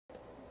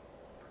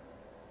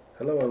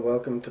Hello and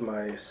welcome to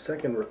my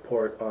second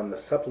report on the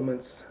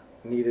supplements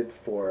needed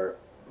for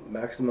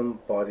maximum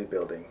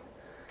bodybuilding.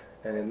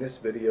 And in this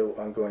video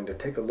I'm going to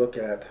take a look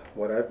at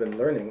what I've been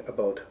learning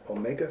about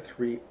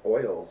omega-3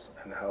 oils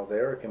and how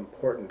they're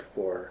important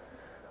for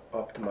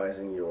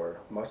optimizing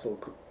your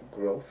muscle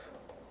growth.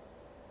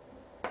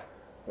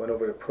 Went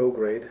over to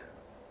ProGrade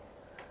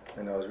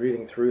and I was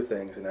reading through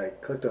things and I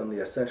clicked on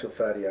the essential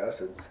fatty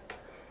acids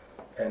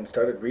and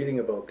started reading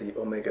about the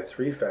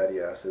omega-3 fatty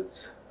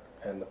acids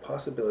and the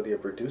possibility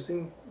of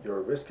reducing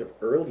your risk of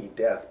early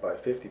death by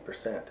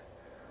 50%.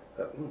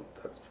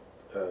 That's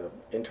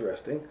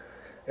interesting.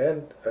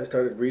 And I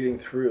started reading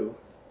through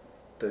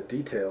the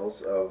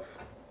details of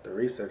the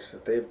research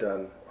that they've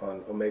done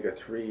on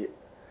omega-3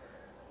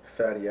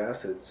 fatty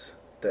acids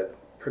that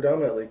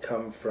predominantly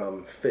come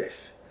from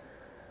fish.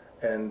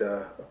 And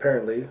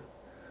apparently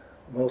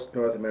most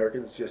North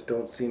Americans just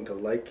don't seem to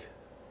like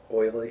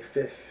oily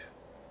fish.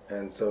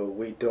 And so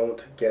we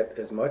don't get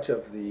as much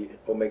of the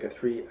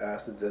omega-3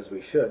 acids as we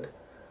should.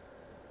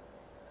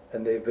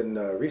 And they've been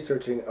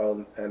researching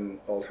on an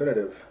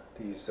alternative,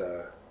 these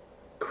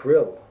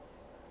krill,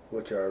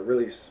 which are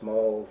really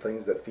small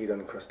things that feed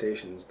on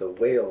crustaceans. The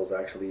whales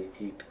actually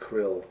eat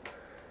krill.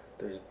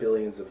 There's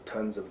billions of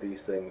tons of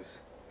these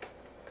things.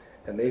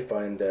 And they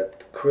find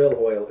that krill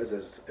oil is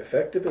as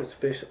effective as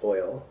fish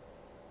oil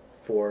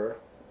for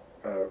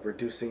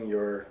reducing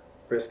your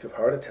risk of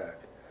heart attack.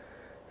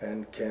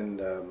 And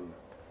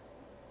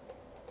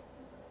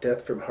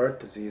death from heart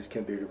disease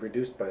can be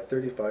reduced by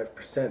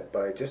 35%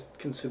 by just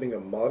consuming a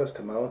modest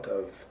amount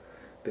of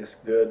this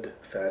good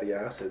fatty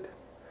acid.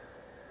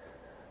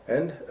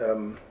 And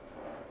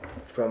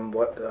from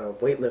what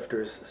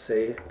weightlifters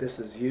say, this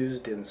is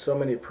used in so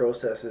many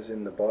processes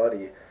in the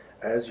body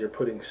as you're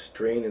putting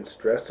strain and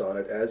stress on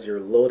it, as you're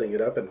loading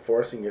it up and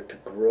forcing it to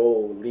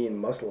grow lean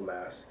muscle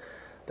mass,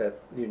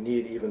 that you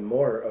need even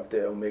more of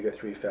the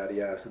omega-3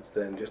 fatty acids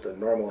than just a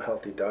normal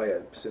healthy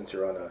diet, since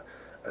you're on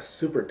a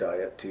super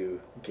diet to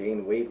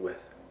gain weight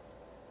with.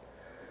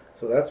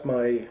 So that's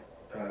my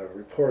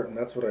report, and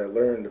that's what I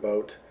learned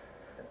about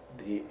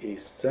the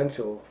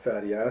essential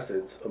fatty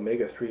acids,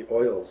 omega-3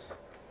 oils.